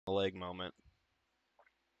leg moment.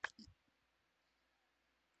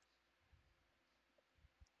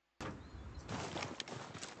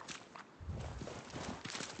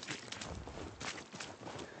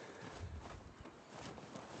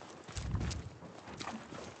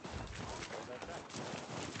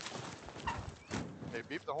 Hey,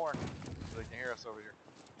 beep the horn so they can hear us over here.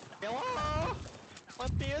 Hello?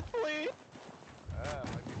 Let me in, please. Ah, it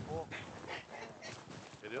might be full.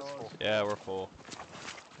 It is full. Yeah, we're full.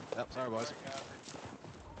 Yep, sorry boys.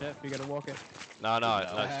 Yep, you gotta walk it. No,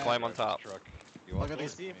 just climb on top. Truck. You Look want at to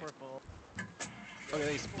these. see if we're full. Look at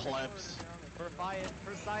these plebs. For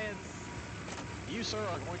science. You, sir,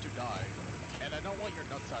 are going to die. And I don't want your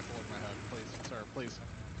nutsack all over my head. Please, sir, please.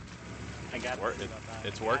 I got it.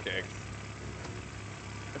 It's working.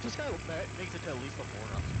 If this guy makes it to at least the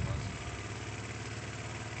border, I'm surprised.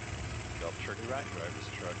 Y'all trick me right. Drive this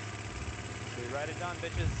truck. We ride it down,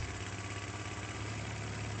 bitches.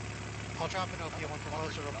 I'll drop an OP one from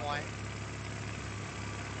closer to a point.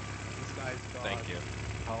 This guy's God. Thank you.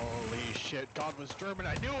 Holy shit, God was German,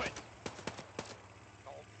 I knew it!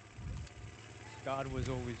 God was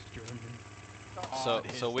always German.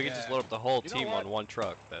 So we could just load up the whole team on one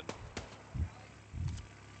truck then.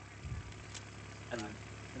 And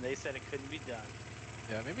they said it couldn't be done.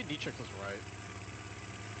 Yeah, maybe Nietzsche was right.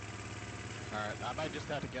 Alright, I might just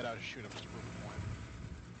have to get out and shoot him just to prove a point.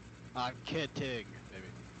 I'm kidding, maybe.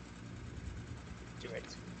 Do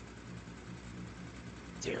it.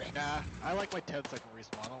 Nah, I like my 10-second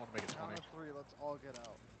respawn, I don't want to make it 20. Count of 3, let's all get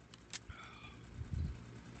out.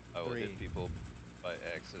 I will 3. hit people by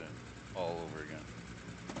accident all over again.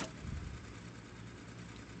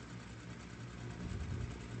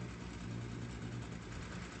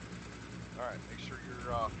 Alright, make sure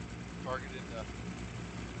you're targeted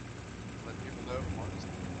let people know.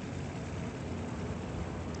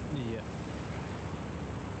 Yeah.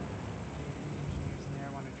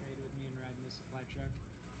 There want to trade with me and ride in the supply truck.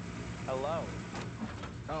 Hello.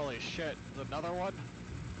 Holy shit, there's another one?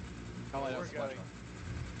 Oh, wait, We're that's a going. bunch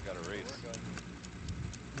Got a race.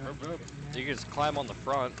 You can just climb on the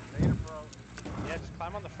front. Beta pro. Yeah, just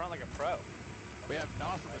climb on the front like a pro. We have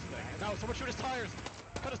NOS in this thing. No, someone shoot his tires!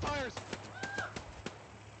 Cut his tires!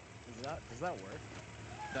 Does that work?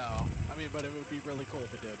 No, I mean, but it would be really cool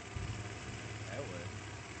if it did. It would.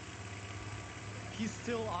 He's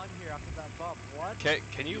still on here after that bump. What?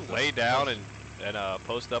 Can you lay down and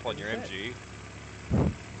post up on your What's MG?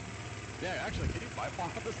 Yeah, actually, can you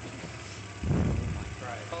bypass this thing?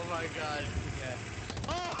 Oh my god.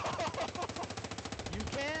 You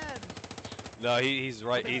can! No, he's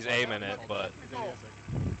right. He's aiming it, but Oh.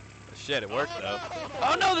 shit, it worked though.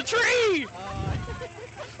 Oh no, the tree!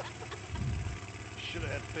 Should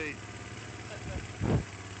have had faith.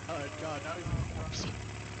 Oh god, now he's in the corpse.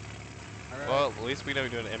 Alright. Well, at least we know we're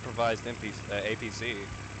doing an improvised APC.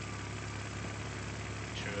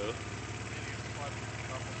 True.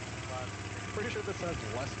 Pretty sure this has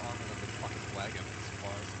less armor than the fucking wagon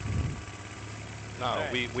supplies. No,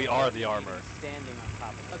 Alright, we so are we're the armor. Standing on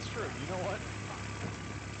top of it. That's true, you know what?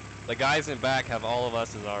 The guys in back have all of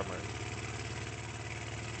us as armor.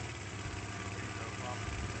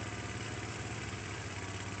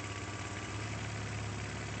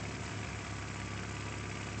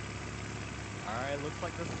 Alright, looks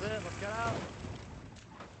like this is it. Let's get out.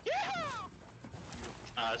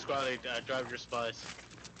 Squad, drive your spies.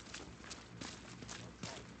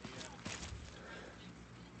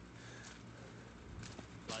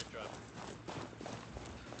 Light drop.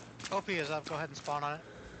 OP is up, go ahead and spawn on it.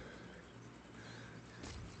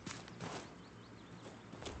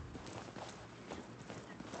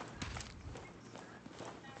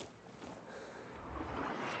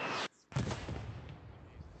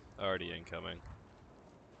 Already incoming.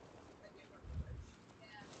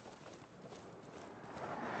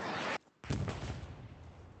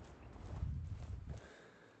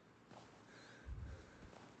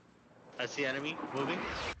 I see enemy moving.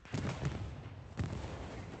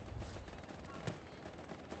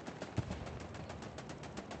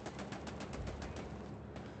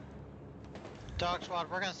 Dog squad,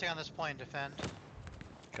 we're gonna stay on this point and defend.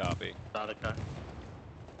 Copy. Not a cut.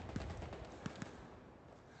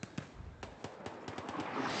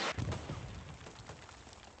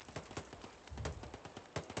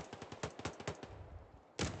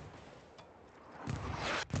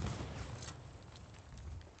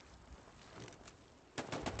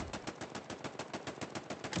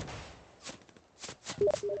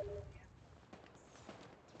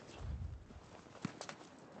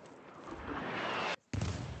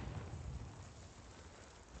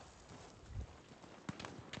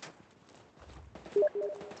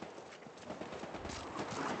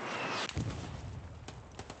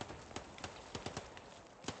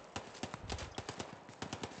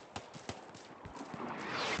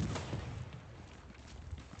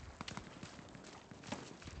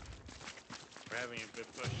 having a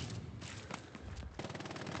good push.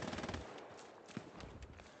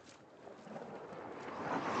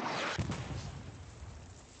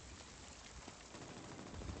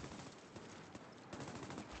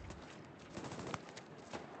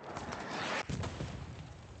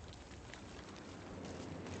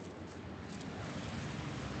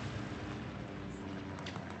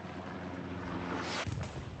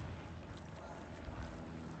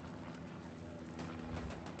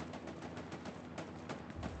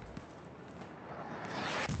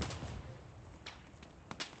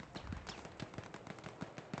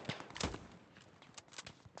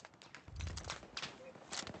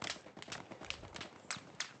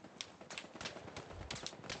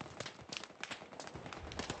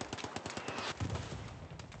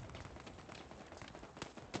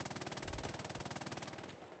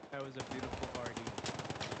 That was a beautiful party.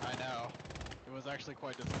 I know. It was actually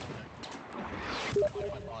quite disappointing.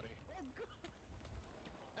 My body. Oh god!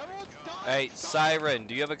 Everyone's dying! Hey, Siren,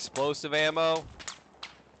 do you have explosive ammo?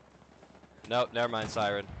 Nope, never mind,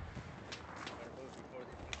 Siren.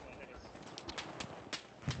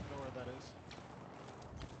 I don't know where that is.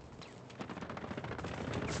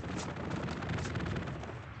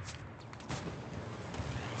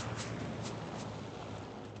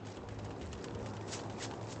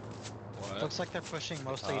 What? Looks like they're pushing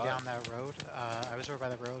mostly down that road. I was over by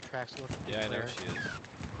the railroad tracks looking to be Yeah, I know clear. she is.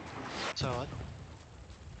 So, What?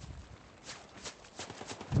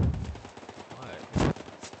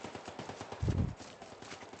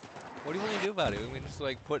 What do you want to do about it? We can just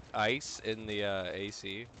like put ice in the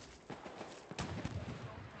AC.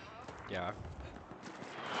 Yeah.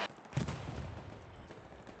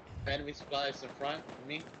 Enemy supplies in front of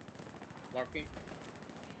me. Morphine.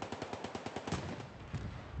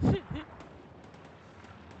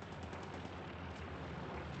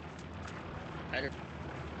 Either.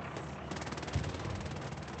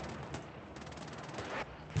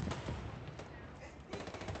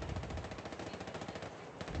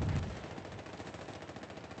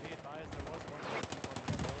 Be advised, there was one more people on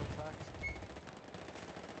the railroad tracks.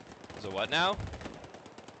 Is it what now?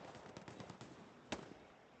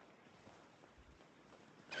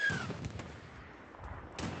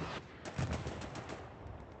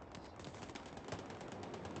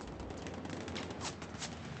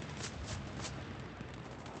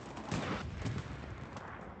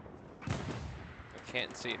 I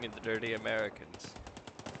can't see me, the dirty Americans.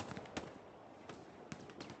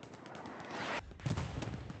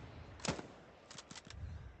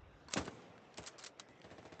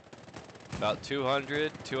 About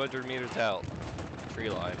 200 meters out. Tree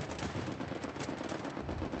line.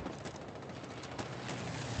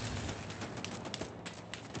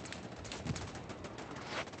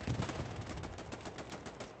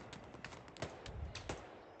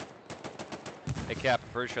 Hey Cap, I'm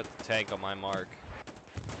pretty sure it's the tank on my mark.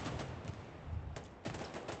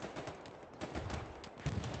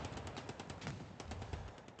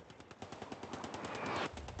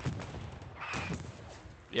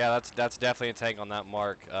 Yeah, that's definitely a tank on that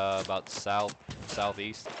mark, about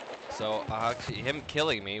southeast. So actually, him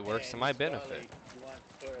killing me works to my benefit. You want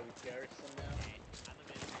to put a garrison now?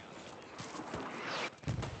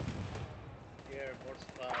 Here, more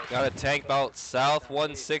supplies. Got a tank about south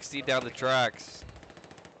 160 down the tracks.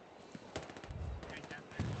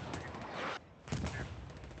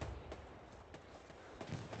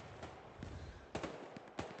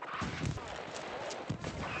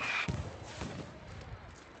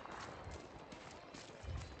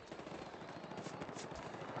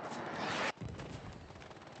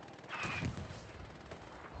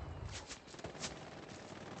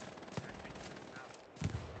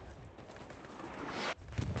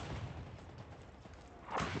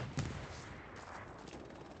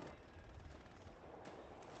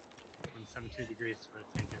 And 72 degrees for the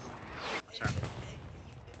tank is. Watch out.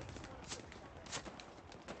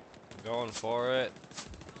 Going for it.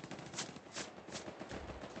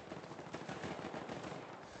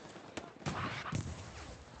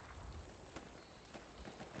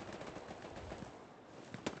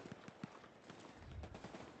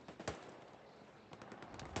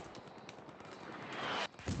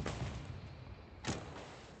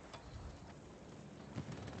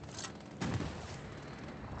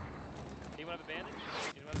 Anyone have a bandage?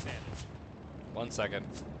 Anyone have a bandage? 1 second.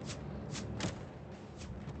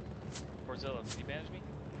 Porzilla, can you bandage me?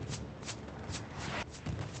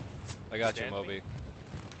 I got you, Bandage me? Moby.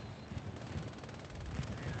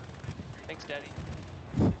 Thanks, Daddy.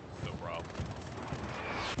 No problem.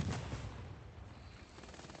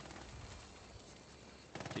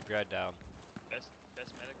 Keep your head down. Best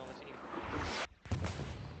medic on the team.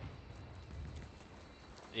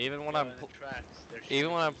 Even when Yo, I'm in the tracks, there should even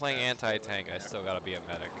be when I'm some playing stuff, stay away anti-tank, from I there. still gotta be a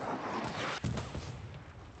medic.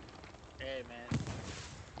 Hey, man.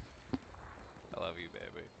 I love you,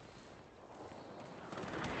 baby.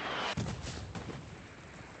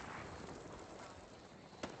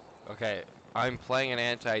 Okay, I'm playing an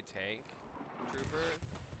anti-tank trooper,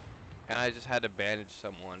 and I just had to bandage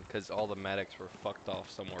someone because all the medics were fucked off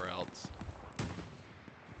somewhere else.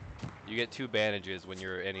 You get 2 bandages when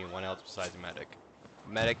you're anyone else besides medic.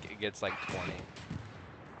 Medic gets like 20.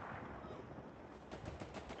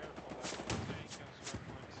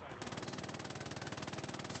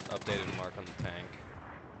 Updated mark on the tank.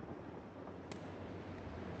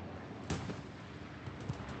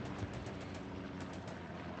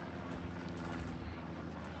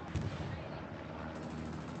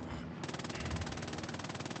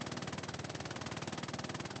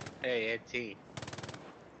 Hey, AT.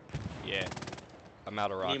 Yeah. I'm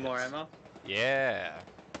out of rockets. Need more ammo? Yeah.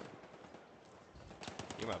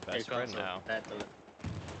 You're my Here best friend comes now.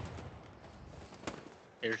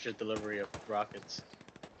 Here's your delivery of rockets.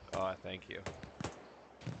 Oh, thank you.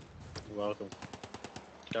 You're welcome.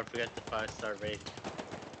 Don't forget the 5-star rate.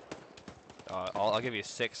 I'll give you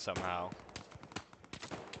 6 somehow.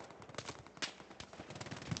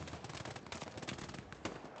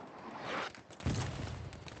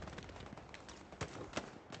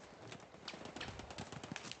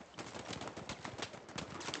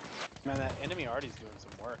 Man, that enemy Artie's doing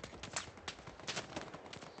some work.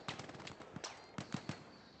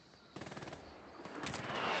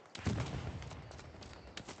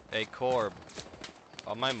 Hey, Corb.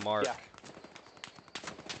 On my mark. Yeah.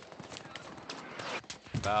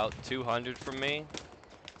 About 200 from me.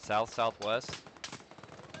 South-southwest.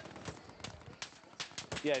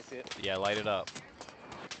 Yeah, I see it. Yeah, light it up.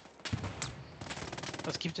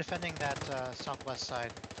 Let's keep defending that southwest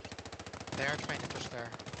side. They are trying to push there.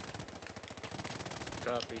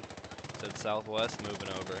 Copy. Said southwest, moving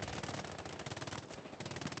over.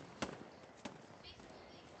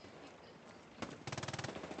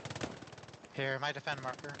 Here, my defend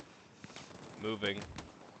marker. Moving.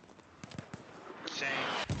 Same.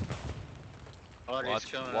 Artie's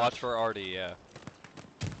coming Watch us. for Artie, yeah.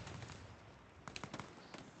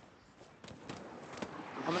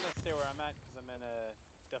 I'm gonna stay where I'm at because I'm in a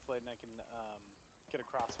defilade and I can get a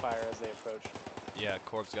crossfire as they approach. Yeah,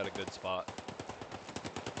 Corb's got a good spot.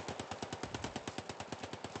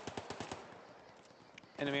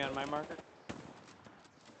 Enemy on my marker.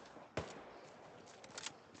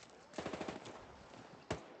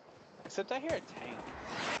 Except I hear a tank.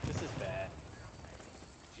 This is bad.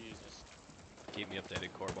 Jesus. Keep me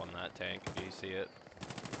updated, Corb, on that tank if you see it.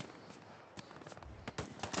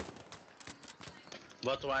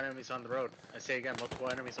 Multiple enemies on the road. I say again, multiple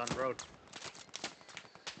enemies on the road.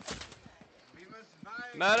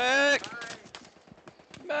 Medic!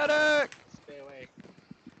 Medic! Stay away.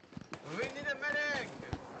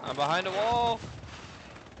 I'm behind a wall.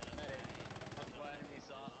 Multiple enemies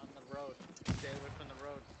on the road. Stay away from the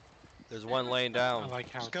road. There's one laying I down. like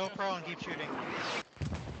how Just go pro and keep shooting.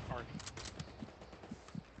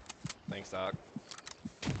 Thanks, Doc.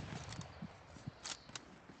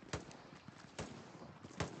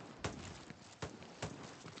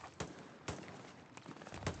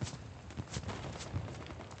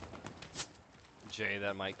 Jay,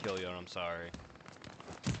 that might kill you, and I'm sorry.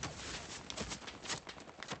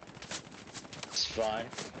 It's fine.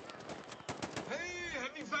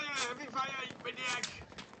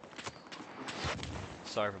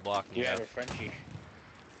 Sorry for blocking You you. have a Frenchie.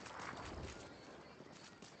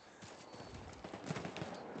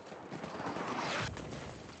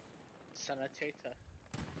 Sanitator.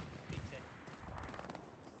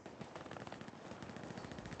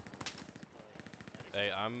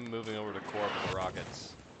 Hey, I'm moving over to Corb with the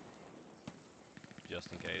rockets.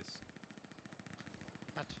 Just in case.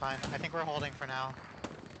 That's fine. I think we're holding for now.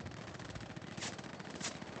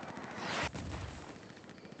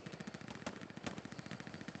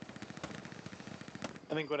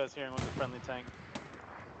 I think what I was hearing was a friendly tank.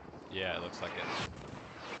 Yeah, it looks like it.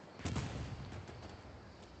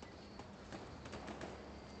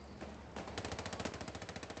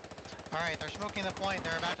 Alright, they're smoking the point.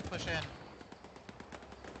 They're about to push in.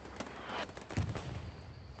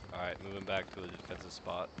 Alright, moving back to a defensive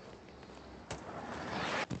spot.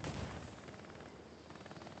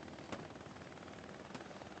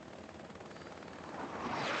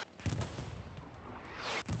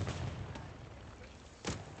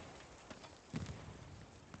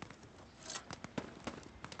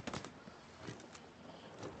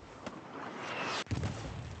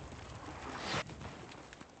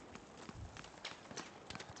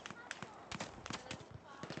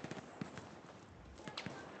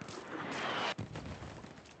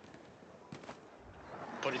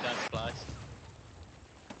 Putting down supplies.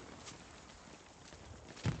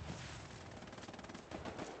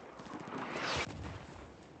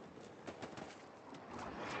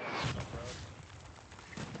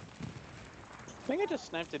 I think I just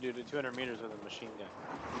sniped a dude at 200 meters with a machine gun.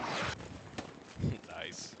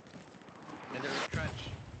 Nice. In the trench.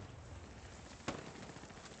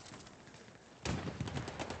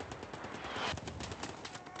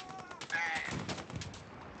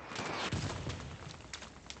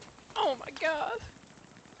 Oh my god.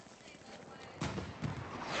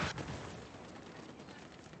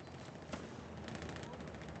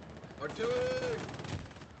 Artillery!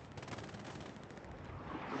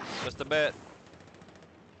 Just a bit.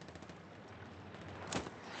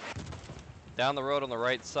 Down the road on the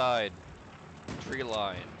right side. Tree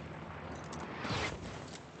line.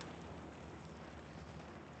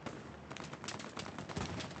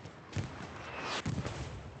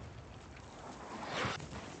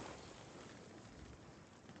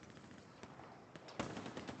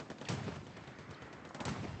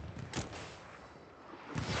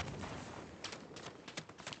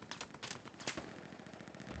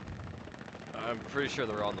 I'm pretty sure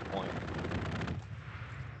they're on the point.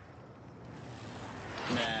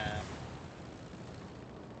 Nah. I'm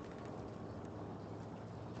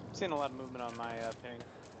seeing a lot of movement on my ping.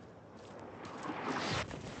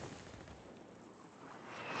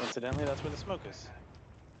 Incidentally, that's where the smoke is.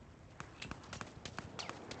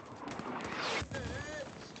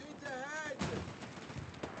 Streets ahead!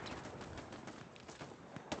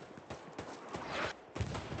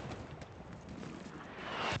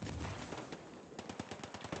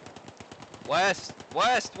 West!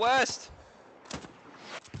 West! West!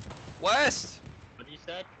 West! What you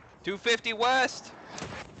said? 250 west!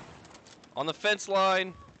 On the fence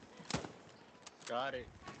line. Got it.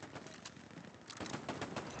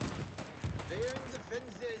 Clearing the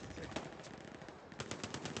fences!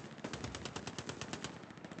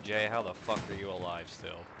 Jay, how the fuck are you alive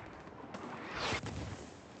still?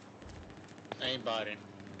 Ain't body.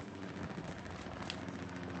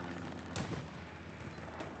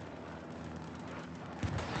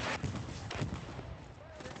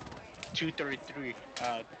 $233.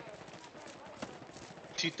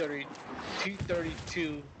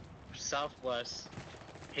 232 southwest.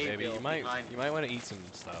 Maybe Hayville you might behind. want to eat some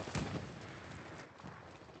stuff.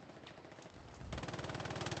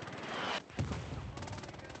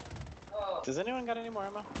 Does anyone got any more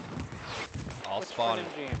ammo? I'll Which spawn. front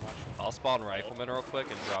MG am watching? I'll spawn rifleman real quick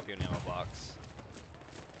and drop you an ammo box.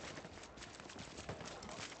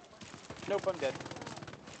 Nope, I'm dead.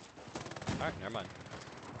 All right, never mind.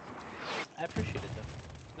 I appreciate it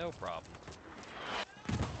though. No problem.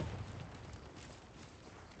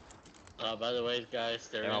 By the way, guys,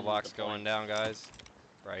 they're Ammo in box the going point. down, guys.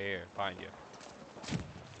 Right here, find you.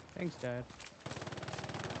 Thanks, Dad.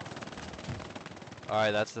 All right,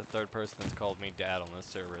 that's the third person that's called me dad on this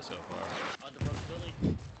server so far. On the Brooks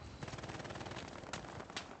building.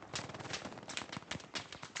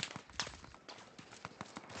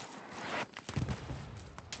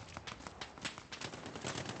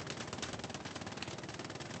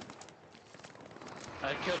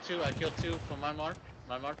 I killed two from my mark.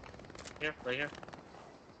 My mark. Here, right here.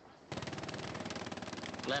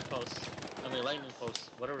 Lamp post. I mean lightning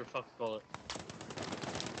post. Whatever the fuck you call it.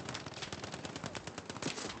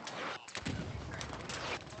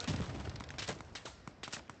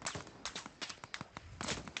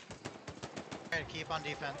 Alright, keep on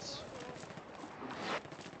defense.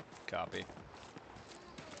 Copy.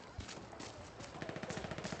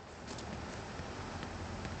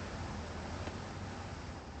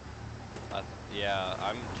 Yeah,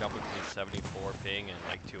 I'm jumping from 74 ping and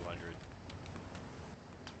like 200.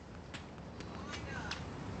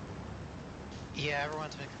 Yeah,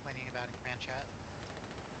 everyone's been complaining about it in command chat.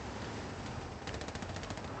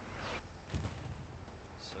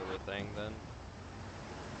 Server thing then.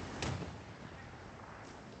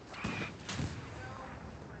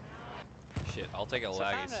 Shit, I'll take a So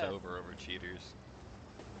laggy kinda- sober over cheaters.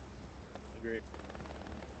 Agreed.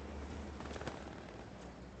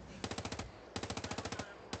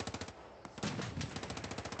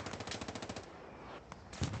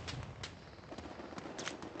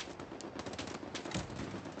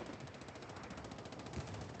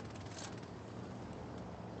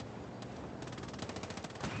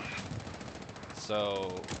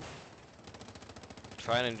 So,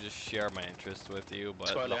 trying to just share my interest with you, but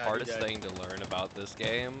Twilight, the how hardest you doing? thing to learn about this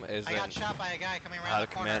game I got isn't shot by a guy coming how around to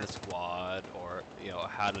the corner. command a squad or, you know,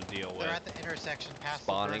 how to deal They're with at the intersection past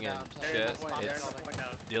spawning the and burned out, They're in the shit. point. They're in It's the point now.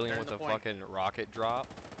 dealing They're in with the a point. fucking rocket drop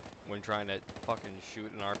when trying to fucking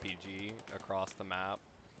shoot an RPG across the map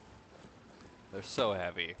They're so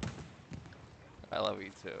heavy. I love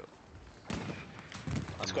you too.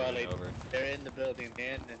 I'm Squad moving lead. over. They're in the building.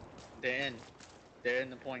 They're in. They're in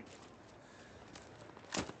the point.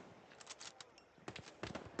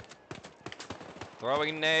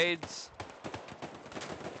 Throwing nades.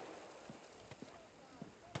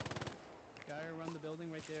 Guy around the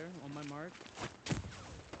building right there on my mark.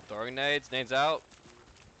 Throwing nades. Nades out.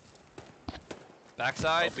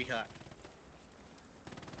 Backside. I'll be hot.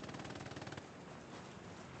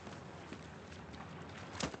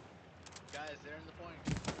 Guys, they're in the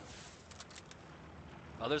point.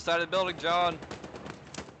 Other side of the building, John.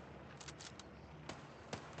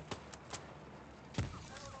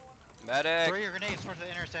 Medic. Throw your grenades towards the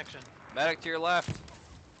intersection. Medic to your left.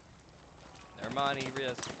 Never mind, he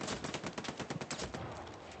risked.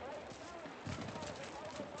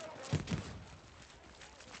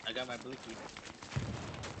 I got my blue key.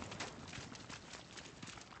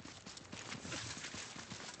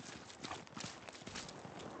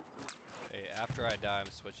 Hey, after I die, I'm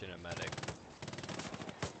switching to medic.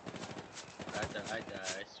 After I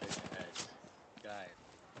die, I switch heads. Guy.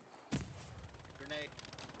 Grenade.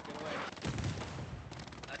 Get away.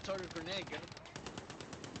 I told her grenade, get him.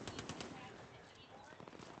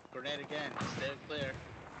 Grenade again. Stay clear.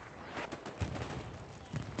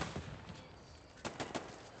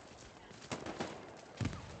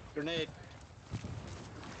 Grenade.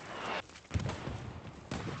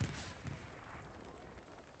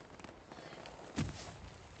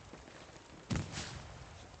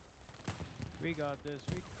 We got this.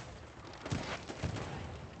 We.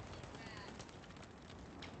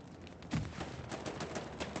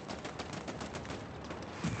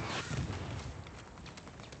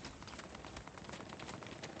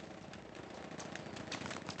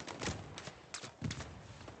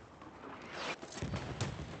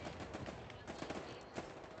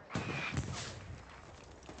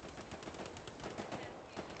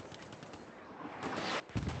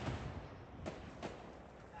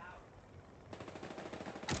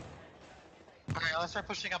 Alright, let's start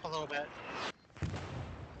pushing up a little bit.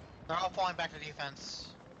 They're all falling back to defense.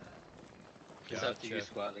 It's up to you, Gotcha.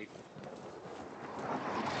 squad lead.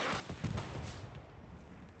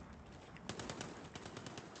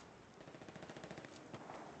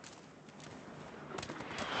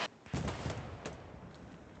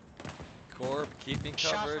 Corp, keep me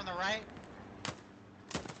Shots covered. from the right.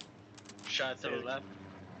 Shot to the left.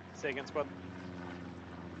 Say again, squad.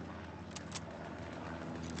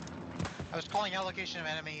 I was calling out location of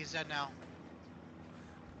enemy. He's dead now.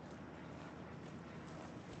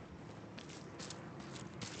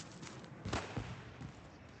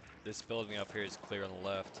 This building up here is clear on the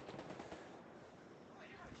left.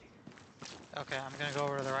 Okay, I'm gonna go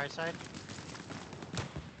over to the right side.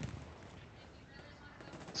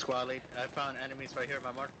 Squad lead. I found enemies right here at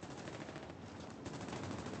my mark.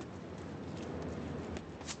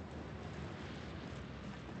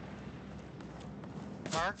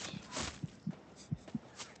 Marked.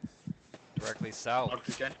 Directly south. Marked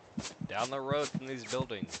again. Down the road from these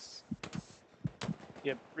buildings.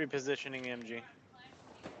 Yep, repositioning MG.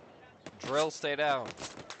 Drill, stay down.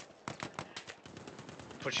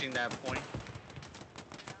 Pushing that point.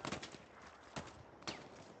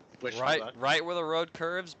 Wish me Right, luck. right where the road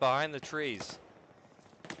curves, behind the trees.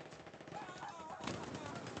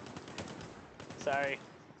 Sorry.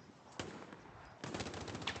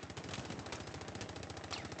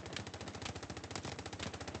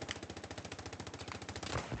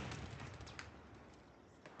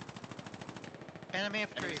 Enemy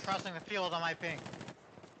infantry crossing the field on my ping.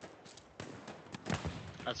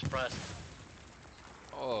 I'm surprised.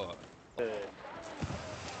 Oh, Good.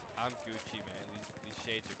 I'm Gucci, man. These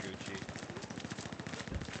shades are Gucci.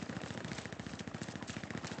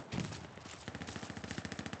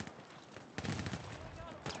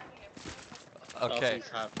 Okay, He's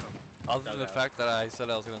hot from other than the dugout. fact that I said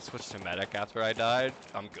I was gonna switch to medic after I died,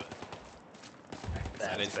 I'm good.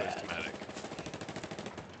 I didn't switch to medic.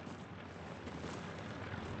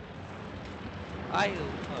 I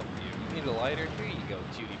love you. You need a lighter? Here you go,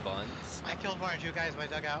 cutie buns. I killed one or two guys by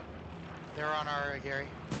dugout. They're on our Gary.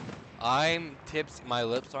 I'm tipsy. My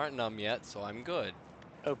lips aren't numb yet, so I'm good.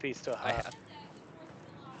 OP still hot.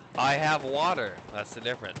 I have water. That's the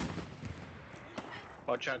difference.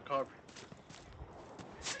 Watch out, Corp.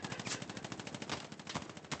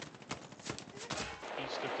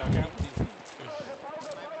 East of dugout.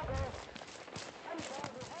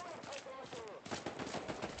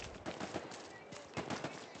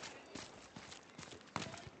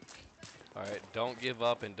 Alright, don't give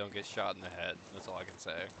up and don't get shot in the head. That's all I can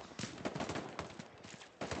say.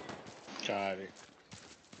 Got it.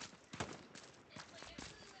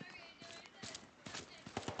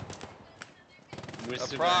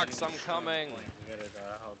 Approx, I'm coming. We gotta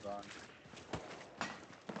hold on.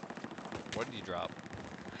 What did you drop?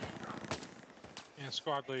 Yeah,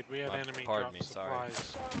 squad lead, we had enemy Pardon drop me, sorry.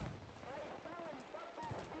 supplies.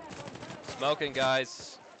 Smoking,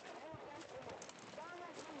 guys.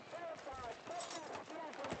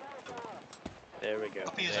 There we go.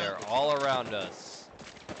 They're all around us.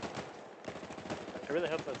 I really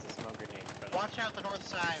hope that's a smoke grenade. Watch out the north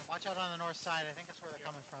side. Watch out on the north side. I think that's where they're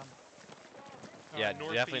coming from. Yeah,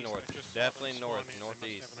 Northeast, definitely I north. just saw Definitely them north. spawning. They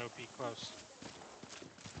Northeast. must have an OP close.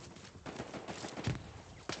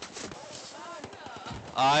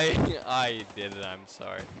 I did it. I'm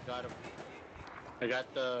sorry. Got him. I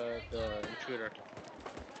got the intruder.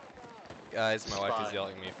 Guys, my wife is Spot.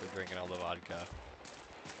 yelling at me for drinking all the vodka.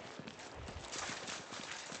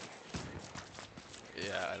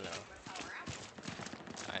 Yeah, I know.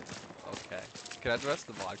 I know. Okay. Can I have the rest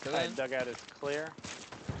of the vodka then? Dugout is clear.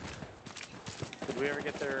 Did we ever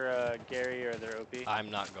get their Gary or their OP? I'm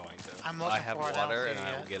not going to. I'm looking I have for it, I don't water see and it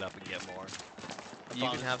I will yet. get up and get more. I You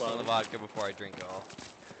found can have some of the squad. vodka before I drink it all.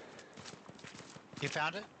 You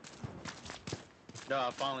found it? No,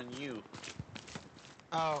 I'm following you.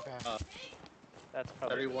 Oh, okay. That's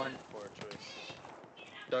probably 31. the poor choice.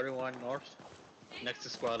 31 north. Next to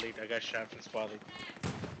squad lead. I got shot from squad lead.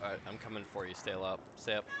 Alright, I'm coming for you. Stay up.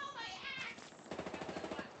 Stay up.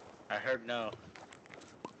 I heard no.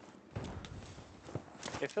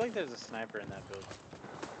 I feel like there's a sniper in that building.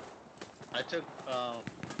 I took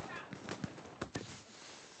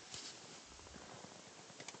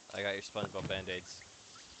I got your SpongeBob band-aids.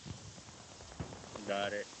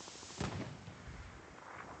 got it.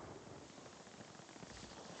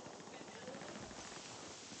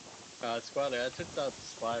 Squad lead, I took out the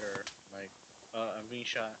spider. Like, I'm being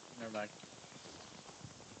shot. Never mind.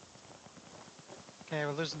 Okay,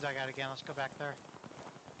 we're losing dugout again. Let's go back there.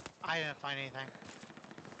 I didn't find anything.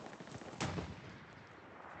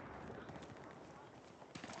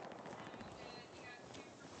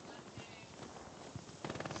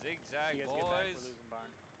 Zigzag, You guys get back, we're boys. losing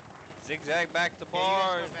barn. Zigzag back to Yeah, you guys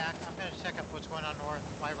barn. go back. I'm gonna check up what's going on north.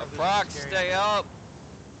 Why we're Approx, losing Gary. stay up.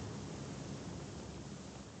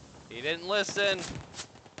 He didn't listen.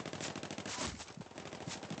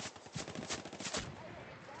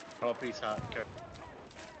 Oh, peace hot. Okay.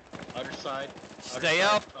 Other side. Stay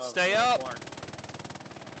up. Stay up. Barn.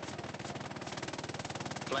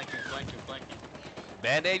 Flanking, flanking, flanking.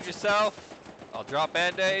 Band-aid yourself. I'll drop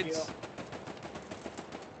band-aids.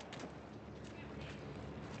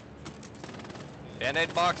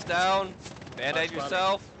 Band-aid box down. Band-aid Squad lead.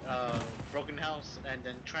 yourself. Broken house and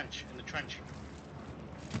then trench. In the trench.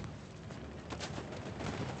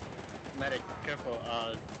 Medic, careful.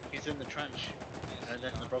 He's in the trench. And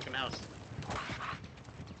then the broken house.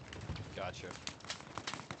 Gotcha.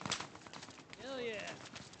 Hell yeah.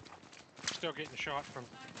 Still getting shot from.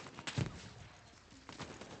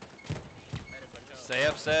 Medic, watch out. Stay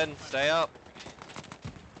up, Sid. Stay up.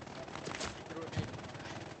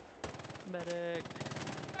 Medic.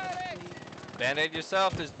 Band-aid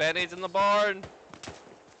yourself. There's band-aids in the barn.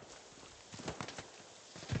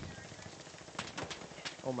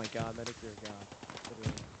 Oh my god, medic, you're a god.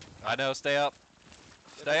 Literally. I know. Stay up.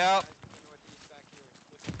 Stay up.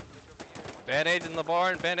 Band-aids in the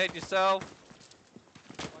barn. Band-aid yourself.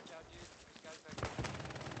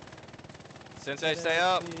 Sensei, stay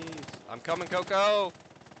up. Please. I'm coming, Coco.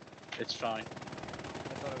 It's fine.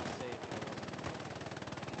 I thought I was safe.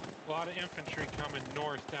 A lot of infantry coming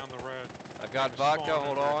north down the road. I've got They're vodka. spawning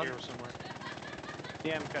Hold over on. here somewhere.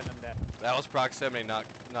 Yeah, I'm cutting them down. That was proximity, not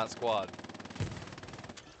squad.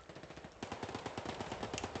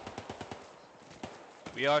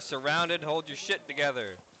 We are surrounded. Hold your shit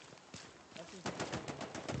together.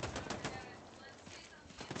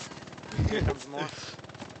 Here comes more.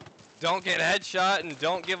 Don't get headshot and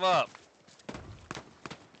don't give up.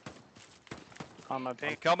 On my I'm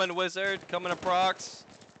pink. coming, wizard. Coming, approx.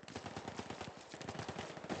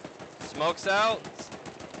 Smoke's out.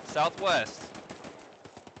 Southwest.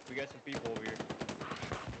 We got some people over here.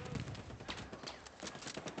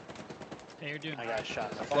 Hey, you're doing I got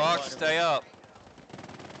shot. Approx, stay up.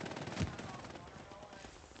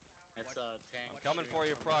 It's tank. I'm coming for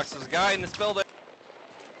you, approx. There's a guy in this building.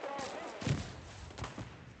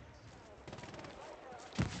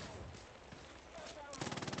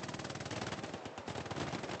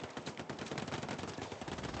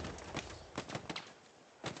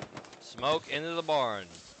 Smoke into the barn.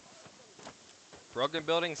 Broken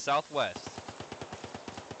building southwest.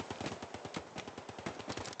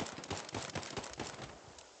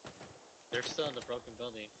 They're still in the broken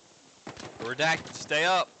building. Redacted, stay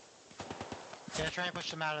up. Gonna try and push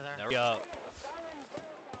them out of there. There we go.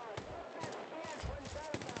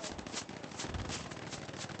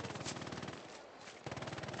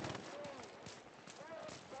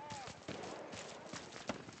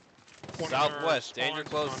 One of their Southwest, danger spawns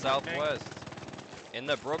close is on my tank. southwest. In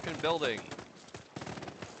the broken building.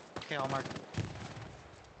 Okay, I'll mark.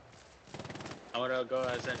 I'm gonna go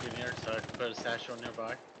as engineer so I can put a satchel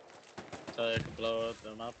nearby. So I can blow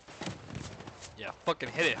them up. Yeah, fucking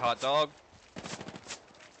hit it, hot dog.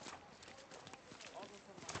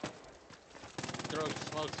 Throw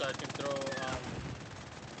smoke so I can throw,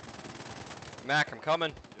 Mac, I'm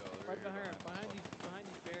coming. Right behind these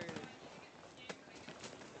barriers.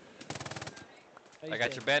 How you I got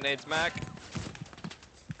stay? your band-aids, Mac.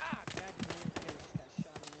 Ah, God, I just got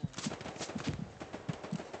shot in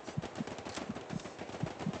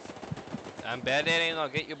the eye. I'm band-aiding, I'll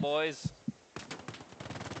get you boys.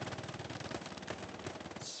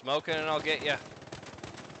 Smoking and I'll get you.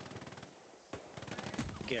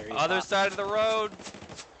 Gary's Other hot. side of the road.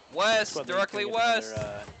 West, Squad lead, directly can we get west.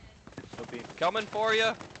 another, OP? Coming for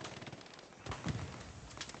you.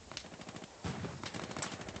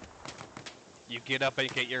 You get up and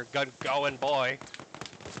get your gun going, boy.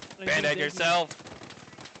 Band-aid yourself.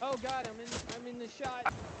 Oh God, I'm in the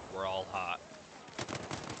shot. We're all hot.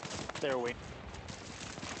 There we.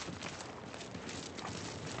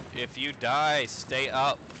 If you die, stay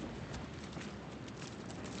up.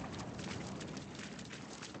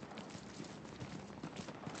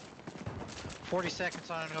 $40 seconds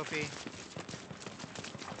on an OP.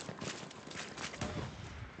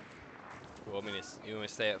 You want me to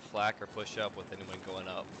stay at flak or push up with anyone going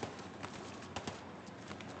up?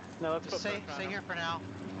 No, let's Just put stay pressure on here him. for now.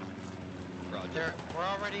 Roger. We're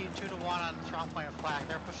already 2-1 on strong point of flak.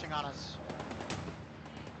 They're pushing on us.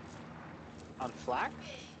 On flak?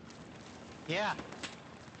 Yeah.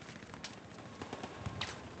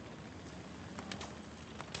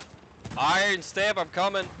 Iron, stay up, I'm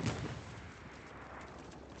coming.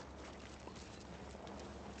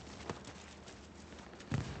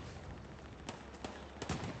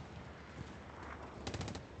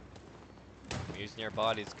 I'm using your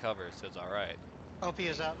body's cover, so it's alright. OP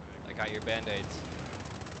is up. I got your band-aids.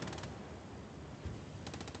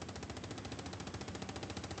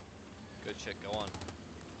 Good shit, go on.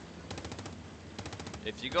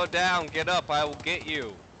 If you go down, get up, I will get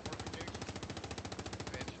you.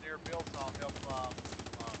 Engineer builds, I'll help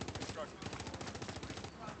construction.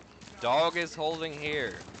 Dog is holding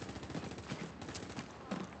here.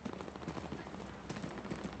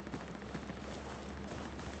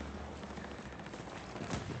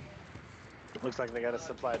 Looks like they got a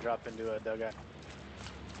supply drop into a dugout.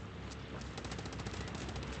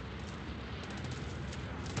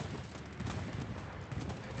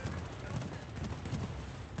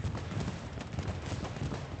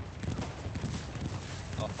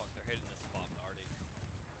 Oh fuck, they're hitting this spot already.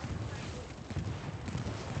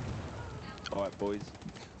 Alright, boys.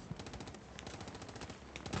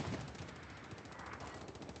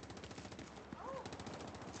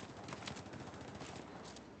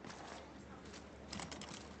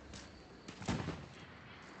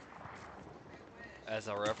 As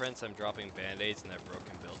a reference, I'm dropping band-aids in that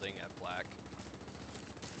broken building at black.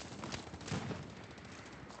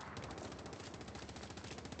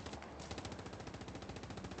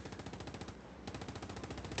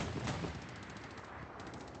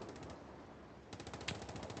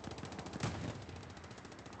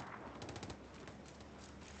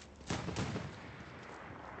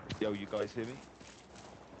 Yo, you guys hear me?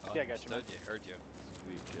 Oh, Yeah, I got you, man. understood, you, heard you.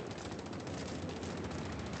 Sweet shit.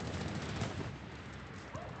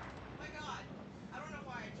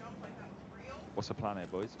 What's the plan here,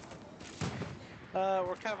 boys?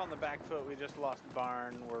 We're kind of on the back foot. We just lost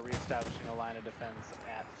barn. We're reestablishing a line of defense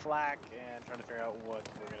at flak and trying to figure out what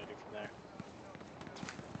we're gonna do from there.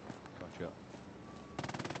 Gotcha.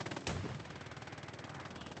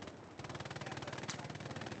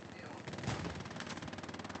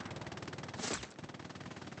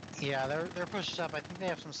 Yeah, they're pushed up. I think they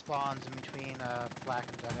have some spawns in between flak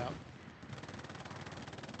and dugout.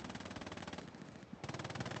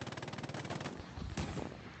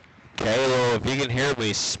 Halo, if you can hear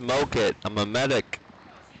me, smoke it. I'm a medic.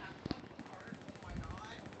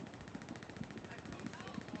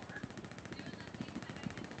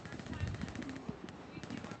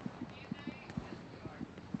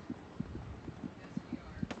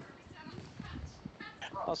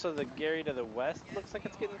 Also, the Gary to the west looks like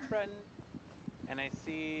it's getting threatened. And I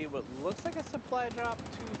see what looks like a supply drop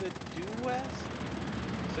to the due west.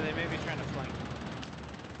 So they may be trying to flank.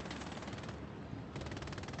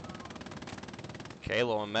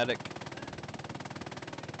 Halo, I'm a medic.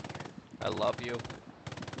 I love you.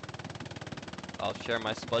 I'll share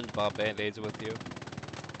my SpongeBob band-aids with you.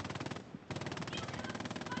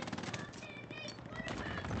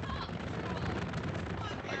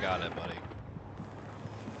 I got got it, buddy.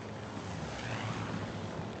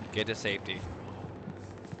 Get to safety.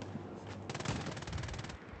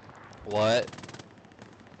 What?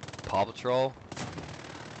 Paw Patrol?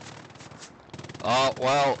 Oh,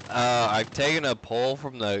 well, I've taken a poll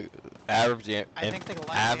from the average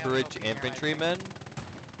infantrymen,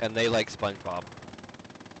 and they like SpongeBob.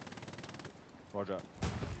 Roger.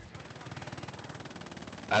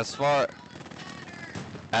 As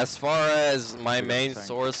far as my main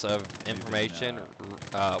source of information,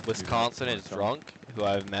 Wisconsin is drunk, who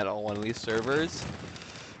I've met on one of these servers.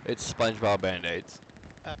 It's SpongeBob Band-Aids.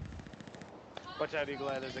 Watch out, Eagle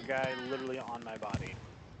Eye. There's a guy literally on my body.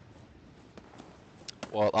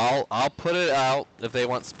 Well, I'll put it out if they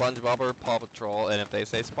want SpongeBob or Paw Patrol, and if they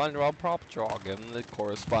say SpongeBob Paw Patrol, I'll give them the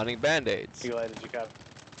corresponding Band-Aids. Eagle Eye, did you copy?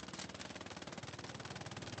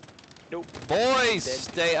 Nope. Boys,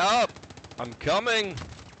 stay up! I'm coming!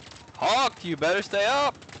 Hawk, you better stay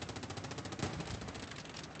up!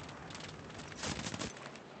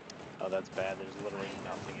 Oh, that's bad. There's literally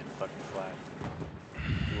nothing in fucking flat.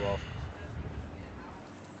 You off.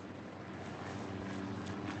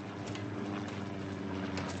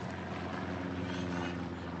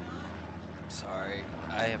 Sorry,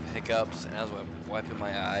 I have hiccups, and I was wiping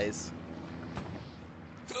my eyes.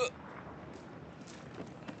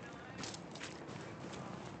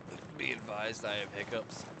 Be advised, I have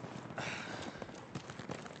hiccups.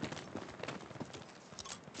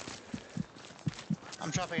 I'm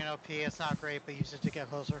dropping an OP. It's not great, but use it to get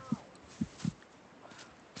closer.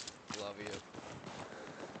 Love you.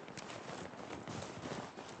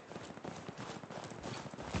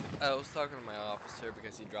 I was talking to my officer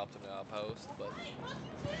because he dropped an outpost, but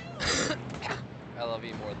I love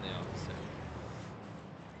you more than the officer.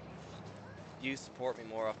 You support me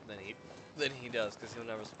more often than he does, because he'll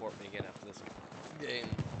never support me again after this game.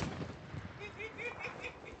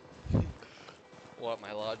 What,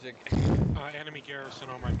 my logic? Enemy garrison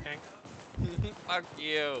on my ping. Fuck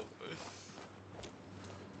you.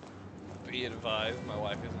 Be advised, my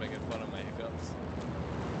wife is making fun of my hiccups.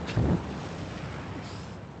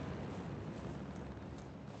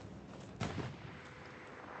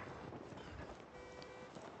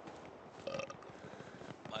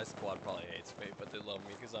 My squad probably hates me, but they love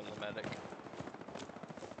me because I'm the medic.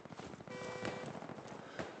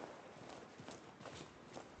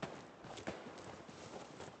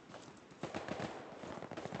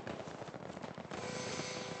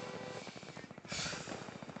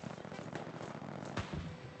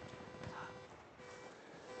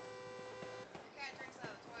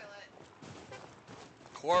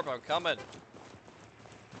 Corp, I'm coming.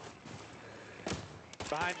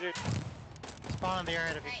 Behind you. Spawn in the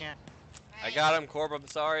area if you can. I got him, Corp. I'm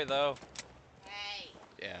sorry, though. Hey.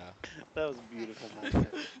 Yeah. That was a beautiful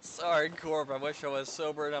moment. Sorry, Corp. I wish I was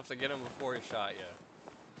sober enough to get him before he shot you.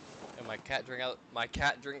 And my cat drink out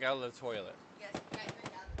of the toilet. Yes, cat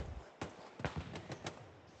drink out of the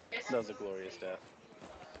toilet. That was a glorious death.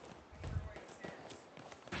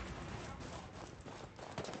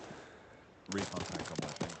 Recon tank on my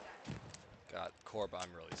thing. God, Corp,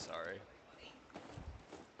 I'm really sorry.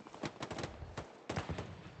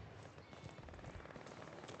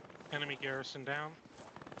 Enemy garrison down.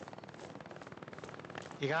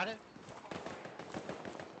 You got it?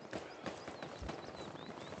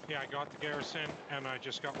 Yeah, I got the garrison, and I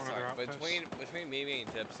just got one of Sorry, their outposts. between me being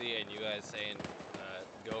tipsy and you guys saying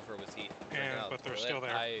Gopher was drinking out but the they're toilet, still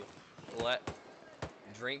there. I let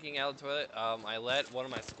drinking out of the toilet. I let one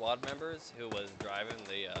of my squad members who was driving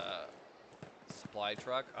the supply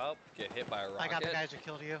truck up get hit by a rocket. I got the guys who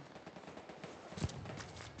killed you.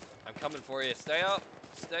 I'm coming for you. Stay up.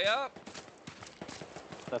 Stay up.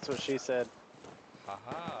 That's what she said.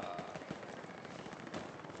 Haha.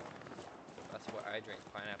 That's where I drink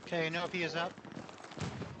pineapple. Okay, no OP is up.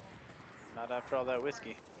 Not after all that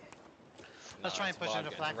whiskey. Let's try and push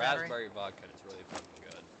into flat raspberry battery. vodka. It's really fucking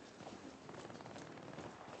good.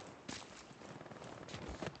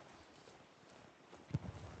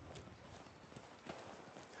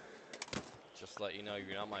 Just to let you know,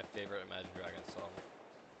 you're not my favorite Imagine Dragons song.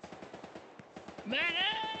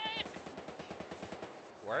 Medic!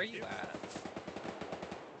 Where are you at?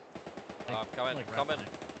 Oh, I'm coming. I'm coming.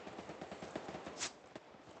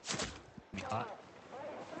 Hot.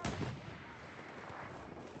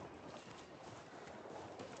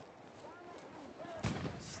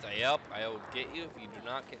 Stay up. I will get you if you do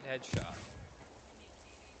not get headshot.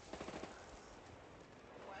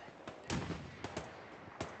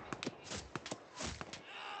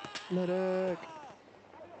 Medic!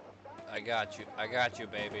 I got you. I got you,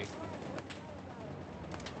 baby.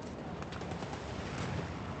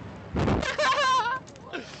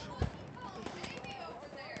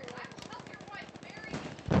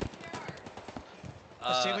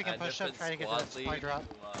 Let's see if we can A push up, different try to get squad that supply lead drop.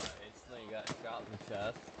 who instantly got shot in the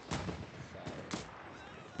chest.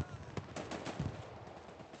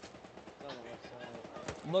 It's on the left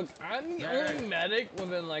side. Look, I'm the only medic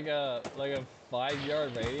within like a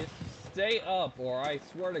 5-yard radius. Stay up, or I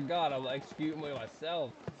swear to God, I'll execute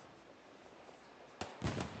myself.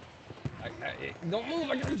 Don't move!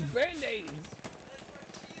 I got these band-aids.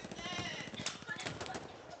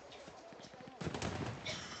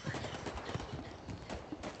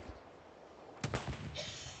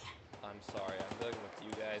 I'm sorry, I'm dealing with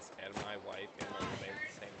you guys and my wife and my roommate at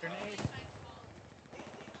the same time.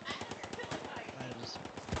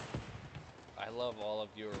 I love all of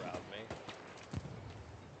you around me.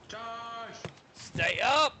 Josh! Stay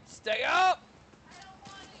up! Stay up!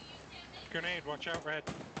 Grenade, watch out, Red.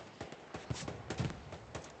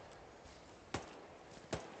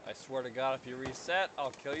 I swear to God, if you reset,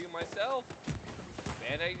 I'll kill you myself.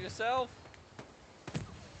 Band-aid yourself.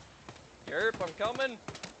 Yerp, I'm coming.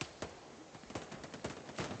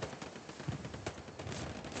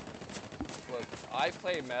 Look, I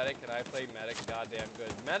play medic, and I play medic goddamn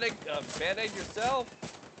good. Medic, band-aid yourself.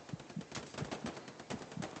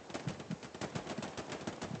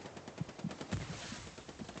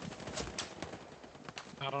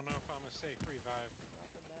 I don't know if I'm a safe revive.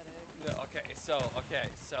 No, okay,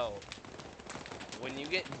 so when you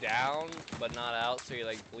get down but not out, so you're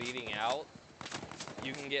like bleeding out,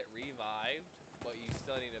 you can get revived, but you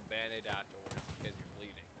still need a band-aid afterwards because you're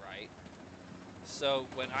bleeding, right? So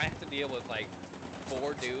when I have to deal with like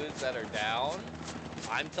 4 dudes that are down,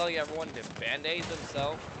 I'm telling everyone to band-aid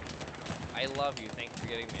themselves. I love you. Thanks for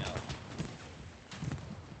getting me out.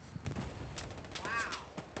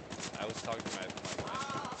 I was talking to my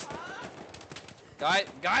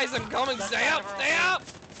guys, I'm coming. Stay up, stay up.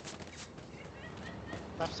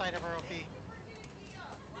 Left side of our OP.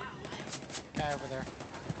 Guy over there.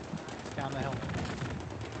 Down the hill.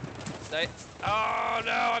 Stay. Oh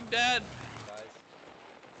no, I'm dead.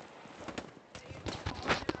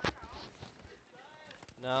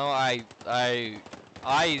 No, I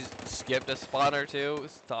skipped a spawn or two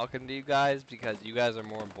talking to you guys because you guys are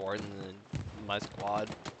more important than my squad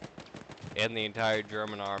and the entire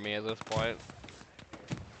German army at this point.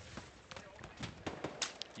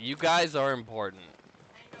 You guys are important.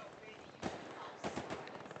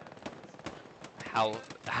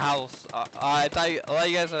 House. I thought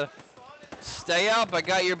you guys stay up. I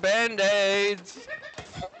got your band-aids.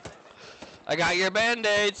 I got your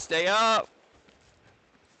band-aids. Stay up.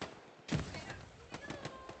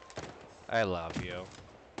 I love you.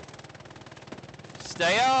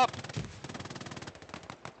 Stay up.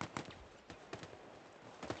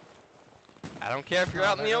 I don't care if you're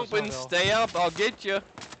out in the open. Stay up. I'll get you.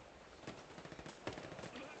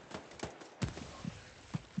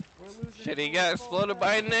 Shit, he got exploded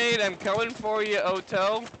by a nade. I'm coming for you,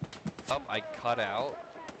 Oto. Oh, I cut out.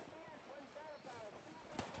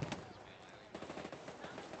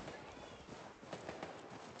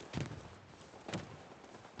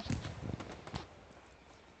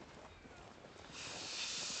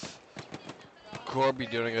 Corby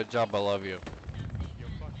doing a good job. I love you.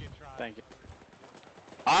 Thank you.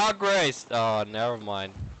 Ah, Grace. Oh, never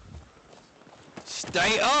mind.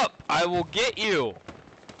 Stay up. I will get you.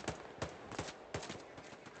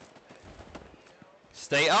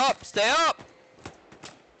 Stay up. Stay up.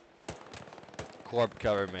 Corb,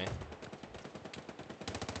 cover me.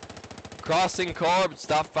 Crossing Corb.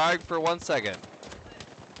 Stop firing for 1 second.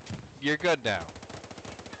 You're good now.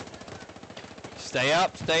 Stay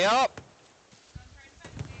up. Stay up.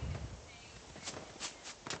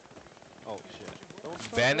 Oh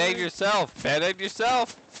shit. Band-aid yourself. Band-aid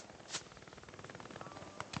yourself.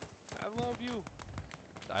 I love you.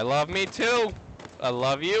 I love me too. I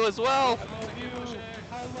love you as well. I love you.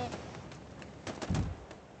 I love.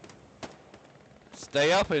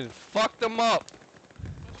 Stay up and fuck them up.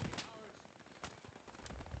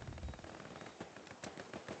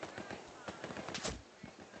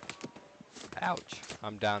 Ouch.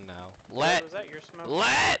 I'm down now. Was that your smoke?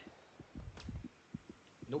 Let!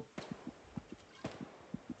 Nope.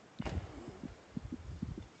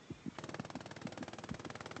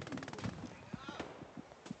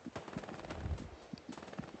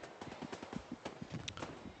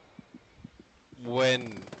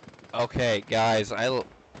 Okay, guys, I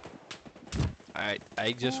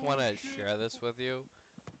just want to share this with you.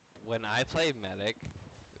 When I play medic,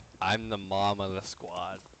 I'm the mom of the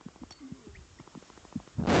squad.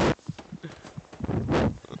 There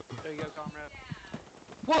you go, comrade.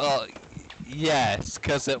 Well, Yes,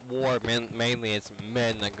 because at war, mainly it's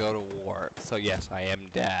men that go to war. So yes, I am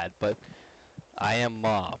dad, but I am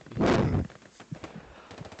mom.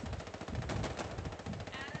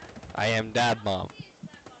 I am dad, mom.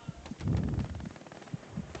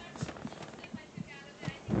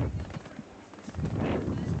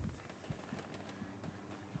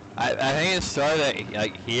 I think it started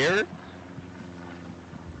like here.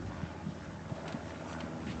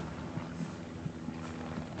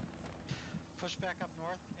 Push back up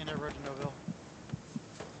north into Road to Noville.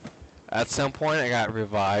 At some point, I got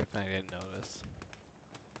revived and I didn't notice.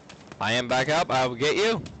 I am back up. I will get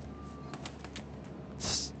you.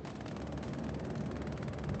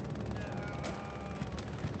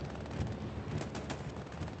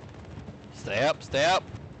 Stay up. Stay up.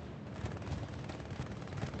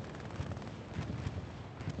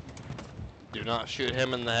 Do not shoot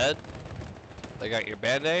him in the head. They got your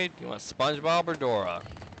band-aid. You want SpongeBob or Dora?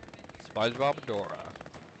 SpongeBob or Dora?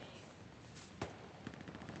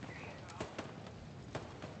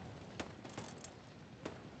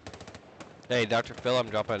 Hey, Dr. Phil, I'm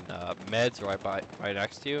dropping meds right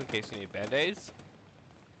next to you in case you need band-aids.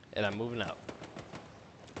 And I'm moving up.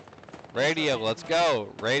 Radio, let's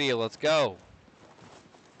go. Radio, let's go.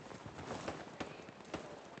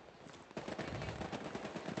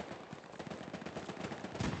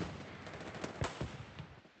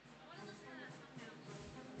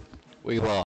 We lost.